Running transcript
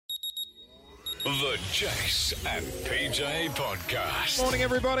The Jace and PJ Podcast. Morning,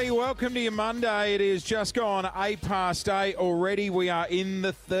 everybody. Welcome to your Monday. It is just gone 8:08 already. We are in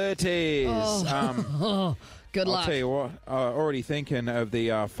the 30s. Good luck. I'll tell you what, already thinking of the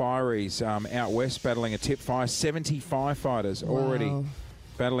fireys out west battling a tip fire. 70 firefighters already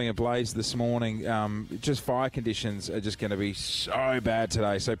battling a blaze this morning. Just fire conditions are just going to be so bad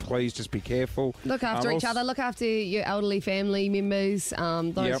today, so please just be careful. Look after each other. Look after your elderly family members.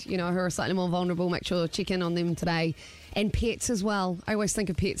 Those who are slightly more vulnerable. Make sure to check in on them today, and pets as well. I always think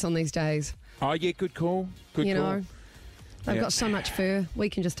of pets on these days. Oh yeah, good call. Good call. They've got so much fur. We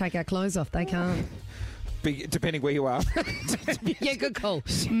can just take our clothes off. They can't. Depending where you are. Yeah, good call.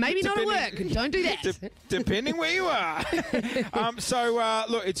 Maybe not at work. Don't do that. Depending where you are.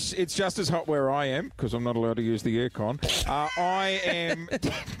 Look, it's just as hot where I am because I'm not allowed to use the aircon. I am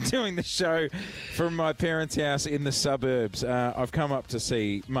doing the show from my parents' house in the suburbs. I've come up to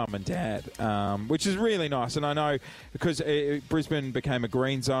see Mum and Dad, which is really nice. And I know because Brisbane became a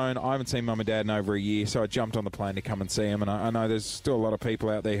green zone, I haven't seen Mum and Dad in over a year, so I jumped on the plane to come and see them. And I know there's still a lot of people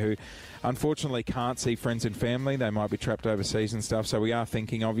out there who unfortunately can't see friends and family. They might be trapped overseas and stuff, so we are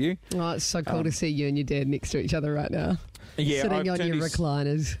thinking of you. Oh, it's so cool to see you and your dad next to each other right now. Yeah, sitting on your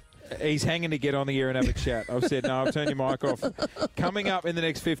recliners. He's hanging to get on the air and have a chat. I've said, no, I've turned your mic off. Coming up in the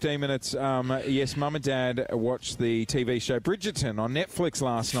next 15 minutes, yes, Mum and Dad watched the TV show Bridgerton on Netflix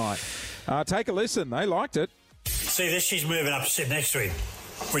last night. Take a listen. They liked it. See this? She's moving up to sit next to him,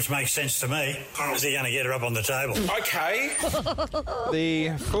 which makes sense to me. Is he going to get her up on the table? Okay.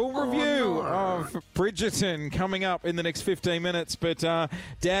 The full review of Bridgerton coming up in the next 15 minutes. But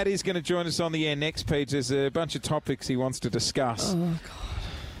Dad is going to join us on the air next, Pete. There's a bunch of topics he wants to discuss. Oh, God.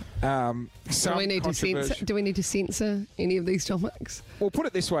 Do we need to censor any of these topics? Well, put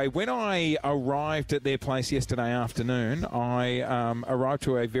it this way. When I arrived at their place yesterday afternoon, I arrived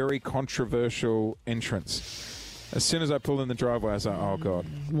to a very controversial entrance. As soon as I pulled in the driveway, I was like, oh, God.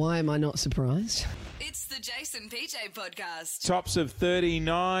 Why am I not surprised? It's the Jason PJ Podcast. Tops of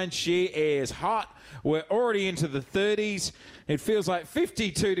 39. She is hot. We're already into the 30s. It feels like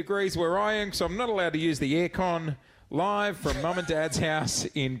 52 degrees where I am, so I'm not allowed to use the aircon. Live from Mum and Dad's house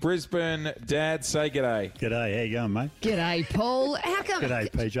in Brisbane. Dad, say g'day. G'day, how you going, mate? G'day, Paul. How come?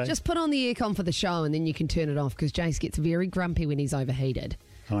 G'day, PJ. Just put on the aircon for the show and then you can turn it off because Jace gets very grumpy when he's overheated.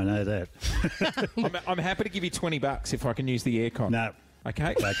 I know that. I'm happy to give you $20 if I can use the aircon. No.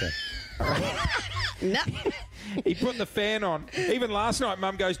 Okay? Okay. No. He put the fan on. Even last night,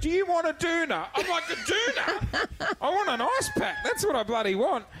 Mum goes, do you want a doona? I'm like, a doona? I want an ice pack. That's what I bloody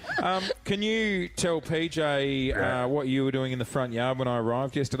want. Can you tell PJ what you were doing in the front yard when I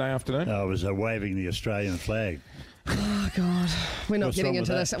arrived yesterday afternoon? I was waving the Australian flag. Oh, God. We're not What's getting wrong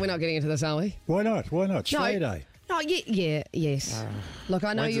into with this. We're not getting into this, are we? Why not? Why not? Australia Day. No, yes. Look,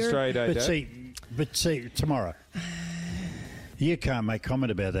 I know When's you're... Australia Day, But see, tomorrow. You can't make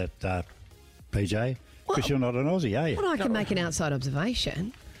comment about that, PJ, because you're not an Aussie, are you? Well, I can make an outside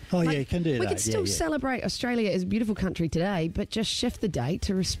observation. Oh, yeah, you can do that. We can still celebrate Australia as a beautiful country today, but just shift the date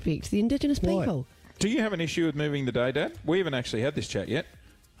to respect the Indigenous people. Do you have an issue with moving the day, Dad? We haven't actually had this chat yet.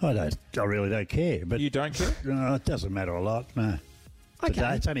 I really don't care. But You don't care? No, it doesn't matter a lot, no.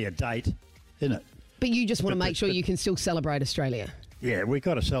 Okay. It's only a date, isn't it? But you just want to make sure you can still celebrate Australia. Yeah, we've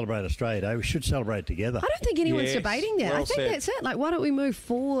got to celebrate Australia Day. We should celebrate together. I don't think anyone's Yes, debating that. well I think said. that's it. Like, why don't we move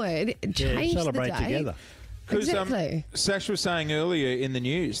forward, change celebrate the date? together. Because Exactly. Sash was saying earlier in the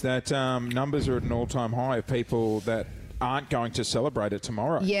news that numbers are at an all-time high of people that aren't going to celebrate it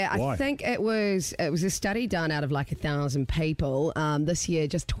tomorrow. Yeah, Why? I think it was a study done out of like 1,000 people. This year,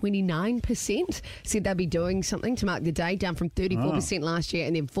 just 29% said they'd be doing something to mark the day, down from 34% last year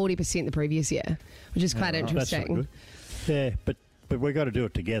and then 40% the previous year, which is quite interesting. That's not good. Yeah, but we've got to do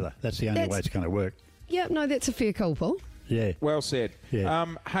it together. That's the only way it's going to work. Yeah, no, that's a fair call, Paul. Yeah. Well said. Yeah.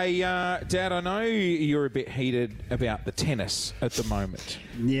 Hey, Dad, I know you're a bit heated about the tennis at the moment.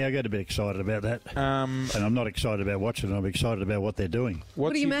 Yeah, I got a bit excited about that. And I'm not excited about watching it. I'm excited about what they're doing.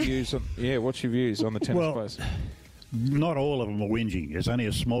 What's do you your mean? views on, what's your views on the tennis players? Not all of them are whinging. There's only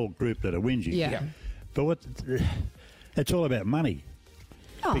a small group that are whinging. Yeah. But it's all about money.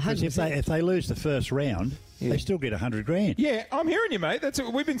 Oh, Because 100%. if they lose the first round, they still get $100,000. Yeah, I'm hearing you, mate.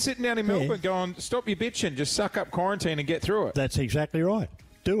 We've been sitting down in Melbourne going, stop your bitching, just suck up quarantine and get through it. That's exactly right.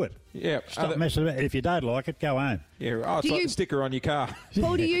 Do it. Yeah. Stop messing about. If you don't like it, go home. Yeah, it's like the sticker on your car.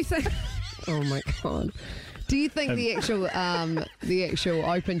 Paul, do you think... Oh, my God. Do you think the actual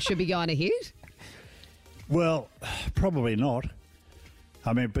Open should be going ahead? Well, probably not.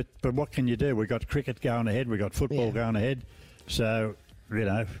 I mean, but what can you do? We've got cricket going ahead. We've got football going ahead. So you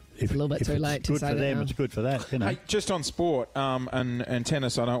know, if a little bit if too it's late to good say for that them, now. it's good for that. You know. Hey, just on sport and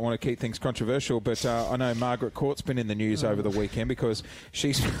tennis, I don't want to keep things controversial, but I know Margaret Court's been in the news over the weekend because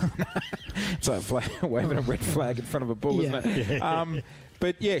she's it's like waving a red flag in front of a bull, isn't it?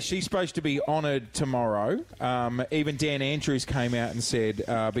 But yeah, she's supposed to be honoured tomorrow. Even Dan Andrews came out and said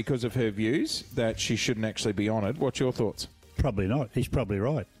because of her views that she shouldn't actually be honoured. What's your thoughts? Probably not. He's probably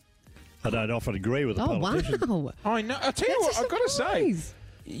right. I don't often agree with the politician. wow. I know. I tell you what, That's a I've got to say. surprise.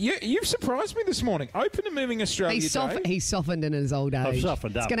 You've surprised me this morning. Open and Moving Australia He's softened in his old age. I've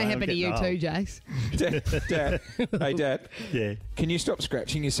softened up. It's going to I'm happen to you getting too, old. Jace. Dad. Hey, Dad. Yeah. Can you stop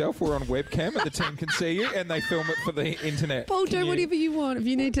scratching yourself? We're on webcam and the team can see you and they film it for the internet. Paul, Can do whatever you want. If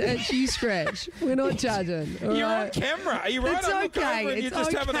you need to itch, you scratch. We're not judging. all You're on right? camera. Are you right? It's I look over okay. and you're It's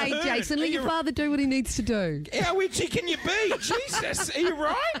just having a okay, hoon. Jason. Let Are your you- father do what he needs to do. How itchy can you be? Jesus. Are you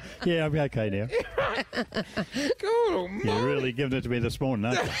right? Yeah, I'm okay now. God almighty. You're really giving it to me this morning,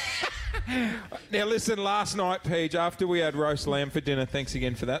 aren't you? Now, listen, last night, Paige, after we had roast lamb for dinner, thanks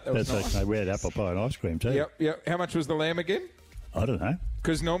again for that. That was That's nice. okay. We had apple pie and ice cream too. Yep. How much was the lamb again? I don't know.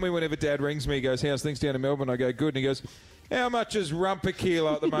 Because normally whenever Dad rings me, he goes, how's things down in Melbourne? I go, good. And he goes, how much is rump a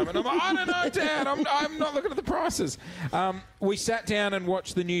kilo at the moment? I'm like, I don't know, Dad. I'm not looking at the prices. We sat down and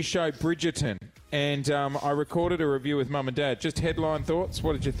watched the new show Bridgerton. And I recorded a review with Mum and Dad. Just headline thoughts.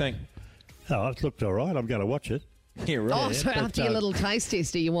 What did you think? Oh, it looked all right. I'm going to watch it. Yeah, right. Oh, so but, after your little taste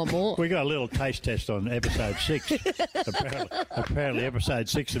tester, you want more? We got a little taste test on episode 6. apparently, episode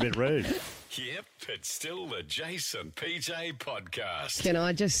 6 is a bit rude. Yep, it's still the Jason PJ podcast. Can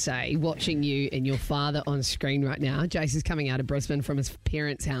I just say, watching you and your father on screen right now, Jace is coming out of Brisbane from his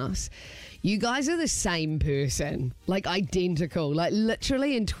parents' house. You guys are the same person, like identical. Like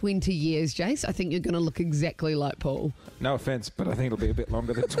literally in 20 years, Jace, I think you're going to look exactly like Paul. No offence, but I think it'll be a bit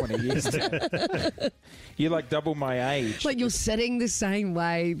longer than 20 years. You're like double my age. Like you're sitting the same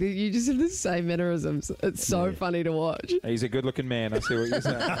way. You just have the same mannerisms. It's so funny to watch. He's a good-looking man. I see what you're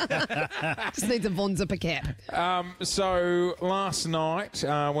saying. Just needs a Von Zipper cap. So last night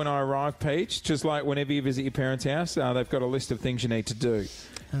when I arrived, Peach, just like whenever you visit your parents' house, they've got a list of things you need to do.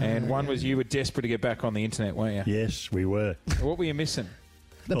 And one was you were desperate to get back on the internet, weren't you? Yes, we were. What were you missing?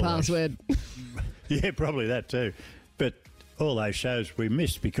 The password. Yeah, probably that too. But all those shows we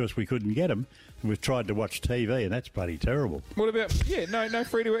missed because we couldn't get them. We've tried to watch TV, and that's bloody terrible. What about, no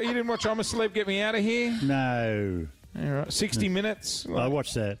free to air. You didn't watch I'm a Celeb, Get Me Out of Here? No. All right. 60 Minutes? I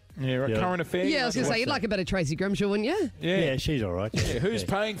watched that. Yeah, right. Current Affairs? Yeah, I was going to say, you'd like a bit of Tracy Grimshaw, wouldn't you? Yeah, she's all right. Yeah, who's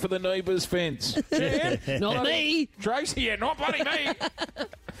paying for the neighbour's fence? Yeah. Not me. Tracy, yeah, not bloody me.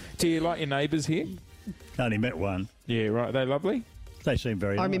 Do you like your neighbours here? Only met one. Yeah, right. Are they lovely? They seem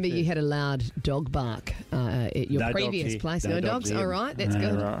very I nice. remember you had a loud dog bark at your No dogs previous here. place. No No dogs dogs? here. All right, that's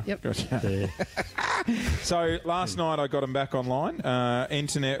good. Right. Yep. Gotcha. So last night I got them back online.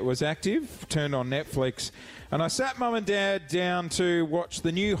 Internet was active, turned on Netflix, and I sat Mum and Dad down to watch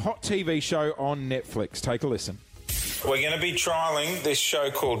the new hot TV show on Netflix. Take a listen. We're going to be trialling this show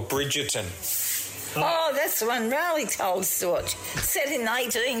called Bridgerton. Oh, that's the one Riley told us to watch. Set in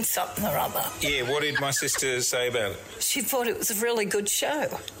 18 something or other. Yeah, what did my sister say about it? She thought it was a really good show.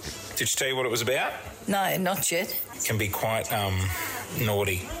 Did she tell you what it was about? No, not yet. It can be quite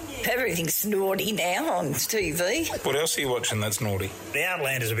naughty. Everything's naughty now on TV. What else are you watching that's naughty? The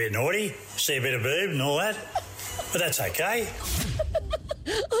Outlander's a bit naughty. See a bit of boob and all that. But that's okay.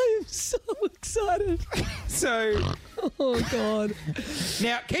 I am so excited. So, Oh, God.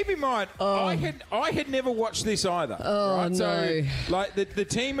 now keep in mind, I had never watched this either. Oh, right? So, no. like the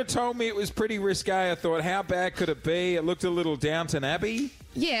team had told me it was pretty risque. I thought, how bad could it be? It looked a little Downton Abbey.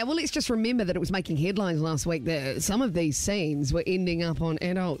 Yeah, well, let's just remember that it was making headlines last week that some of these scenes were ending up on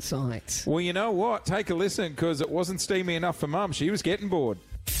adult sites. Well, you know what? Take a listen, because it wasn't steamy enough for Mum. She was getting bored.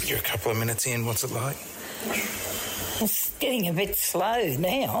 You're a couple of minutes in. What's it like? It's getting a bit slow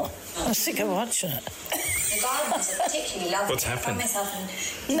now. I'm sick of watching it. The gardens are particularly lovely. What's happened?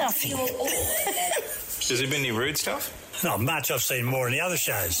 Nothing. Has there been any rude stuff? Not much. I've seen more in the other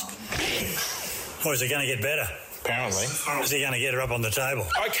shows. Or is it going to get better? Apparently. Is he going to get her up on the table?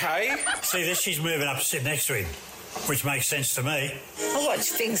 Okay. See this? She's moving up to sit next to him, which makes sense to me. I watch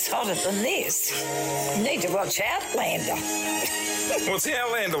things hotter than this. You need to watch Outlander. What's the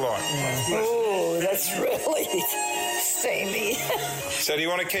Outlander like? Oh, that's really steamy. So do you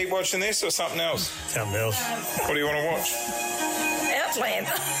want to keep watching this or something else? Something else. What do you want to watch?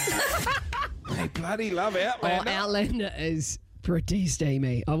 Outlander. They bloody love Oh, Outlander. Outlander is pretty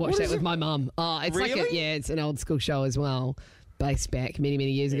steamy. I watched What that is with it? my mum. Oh, it's Really? it's an old school show as well, based back many,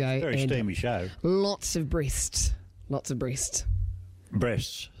 many years ago. It's a very and steamy show. lots of breasts. Lots of breasts.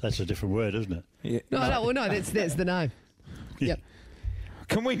 Breasts. That's a different word, isn't it? Yeah. No, that's the no. Yep.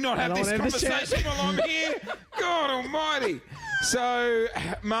 Can we not have I this don't want to have a conversation while I'm here? God almighty. So,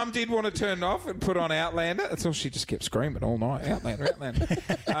 Mum did want to turn it off and put on Outlander. That's all. She just kept screaming all night. Outlander, Outlander.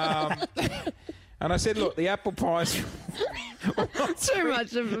 And I said, look, the apple pie's... Too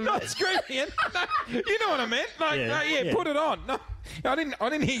much of a... Not screaming. No, you know what I meant. Yeah. Put it on. No, I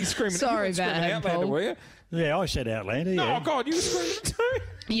didn't hear you screaming. Sorry You weren't about screaming that, Outlander, Paul. were you? Yeah, I said Outlander. No, Yeah. oh, God, you were screaming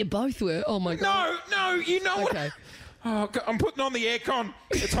too. You both were. Oh, my God. No, you know Okay. what... Oh, God, I'm putting on the aircon.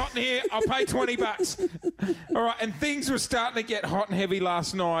 It's hot in here. I'll pay $20. All right, and things were starting to get hot and heavy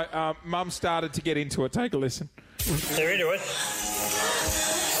last night. Mum started to get into it. Take a listen. They're into it.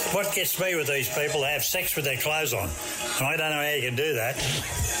 What gets me with these people, they have sex with their clothes on. And I don't know how you can do that.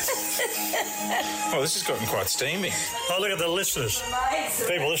 Oh, this has gotten quite steamy. Oh, look at the listeners.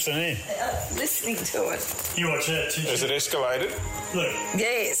 People listening in. Listening to it. You watch that too. Has it escalated? Look,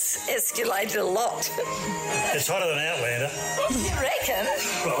 Yes, escalated a lot. it's hotter than Outlander. You reckon?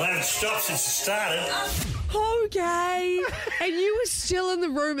 Well, I haven't stopped since it started. Okay. And you were still in the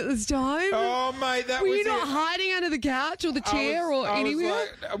room at this time? Oh, mate, that Were was you not it. hiding under the couch or the chair or I was anywhere?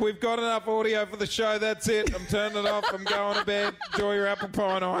 like, we've got enough audio for the show. That's it. I'm turning it off. I'm going to bed. Enjoy your apple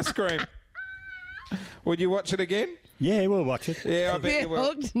pie and ice cream. Would you watch it again? Yeah, we'll watch it. Yeah, I bet They're you will.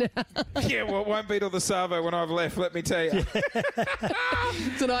 hooked now. Yeah, well, it won't be till the Savo when I've left, let me tell you.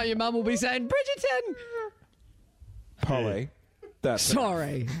 Tonight your mum will be saying, Bridgerton. Polly, that's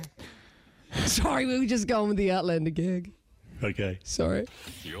Sorry. Sorry, we were just going with the Outlander gig. Okay. Sorry.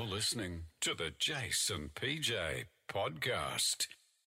 You're listening to the Jason PJ podcast.